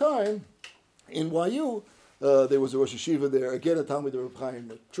at that time, in YU, there was a Rosh Yeshiva there, again a Talmid of Reb Chaim,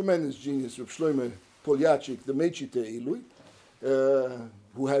 a tremendous genius, Reb Shlomo Polyachik, the Mechite Ilui,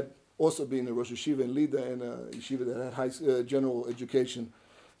 who had also been a Rosh Yeshiva in Lida and a yeshiva that had high general education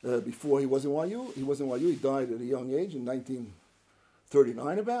before he was in YU. He was in YU. He died at a young age in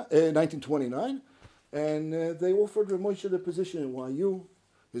 1929. And they offered Rav Moshe the position in YU.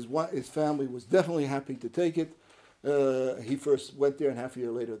 His family was definitely happy to take it. He first went there, and half a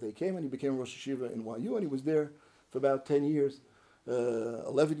year later they came, and he became Rosh Yeshiva in YU, and he was there for about 10 years,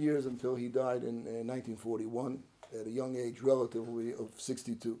 11 years until he died in 1941 at a young age, relatively, of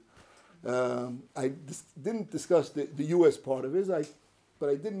 62. I didn't discuss the U.S. part of his, but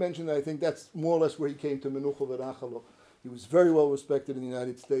I did mention that I think that's more or less where he came to Menucha V'Rachalo. He was very well respected in the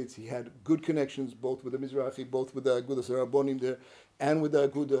United States. He had good connections both with the Mizrahi, both with the Aguda Sarabonim there, and with the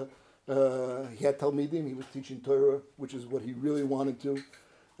Aguda. He had Talmidim. He was teaching Torah, which is what he really wanted to.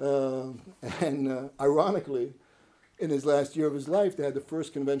 And ironically, in his last year of his life, they had the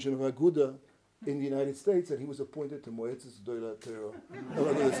first convention of Aguda in the United States, and he was appointed to Moetzet Torah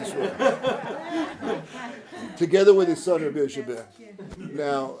together with his son Rabbi Yoshe.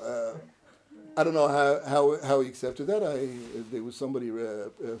 Now, I don't know how he accepted that. There was somebody,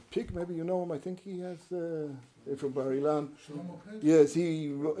 Pick, maybe you know him. I think he has from Bar Ilan. Yes,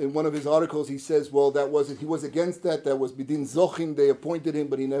 in one of his articles he says, well, he was against that. That was Bidin Zochin. They appointed him,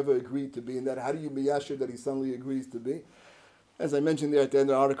 but he never agreed to be in that. How do you be yasher that he suddenly agrees to be? As I mentioned there at the end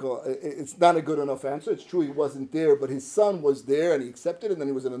of the article, it's not a good enough answer. It's true he wasn't there, but his son was there and he accepted it, and then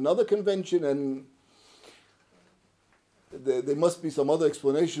he was in another convention, and there must be some other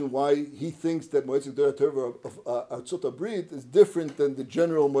explanation why he thinks that Moetzes Gdolei Torah of Artzot Abrit is different than the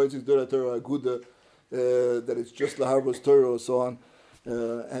general Moetzes Gdolei Torah Aguda, that it's just Laharbos Torah or so on.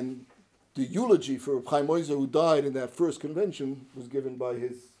 And the eulogy for Reb Chaim Moiser, who died in that first convention, was given by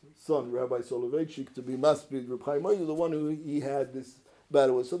his son, Rabbi Soloveitchik, to be Maspid Reb Chaim Moiser, the one who he had this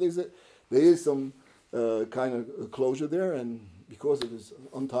battle with. So there is some kind of closure there, and because of his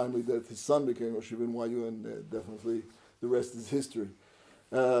untimely death, his son became Rosh Yeshiva YU, and definitely the rest is history.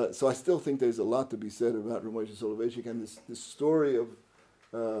 So I still think there's a lot to be said about Rav Moshe Soloveichik and this story of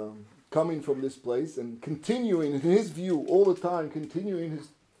coming from this place and continuing, in his view, all the time, continuing his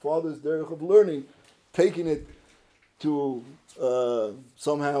father's derech of learning, taking it to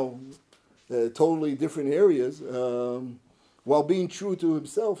somehow totally different areas, while being true to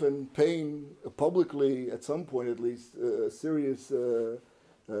himself and paying publicly, at some point at least, a serious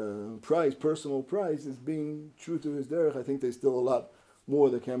price, personal price, is being true to his derech. I think there's still a lot more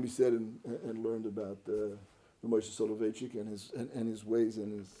that can be said and learned about Rav Moshe Soloveichik and his ways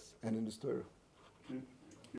and in his Torah.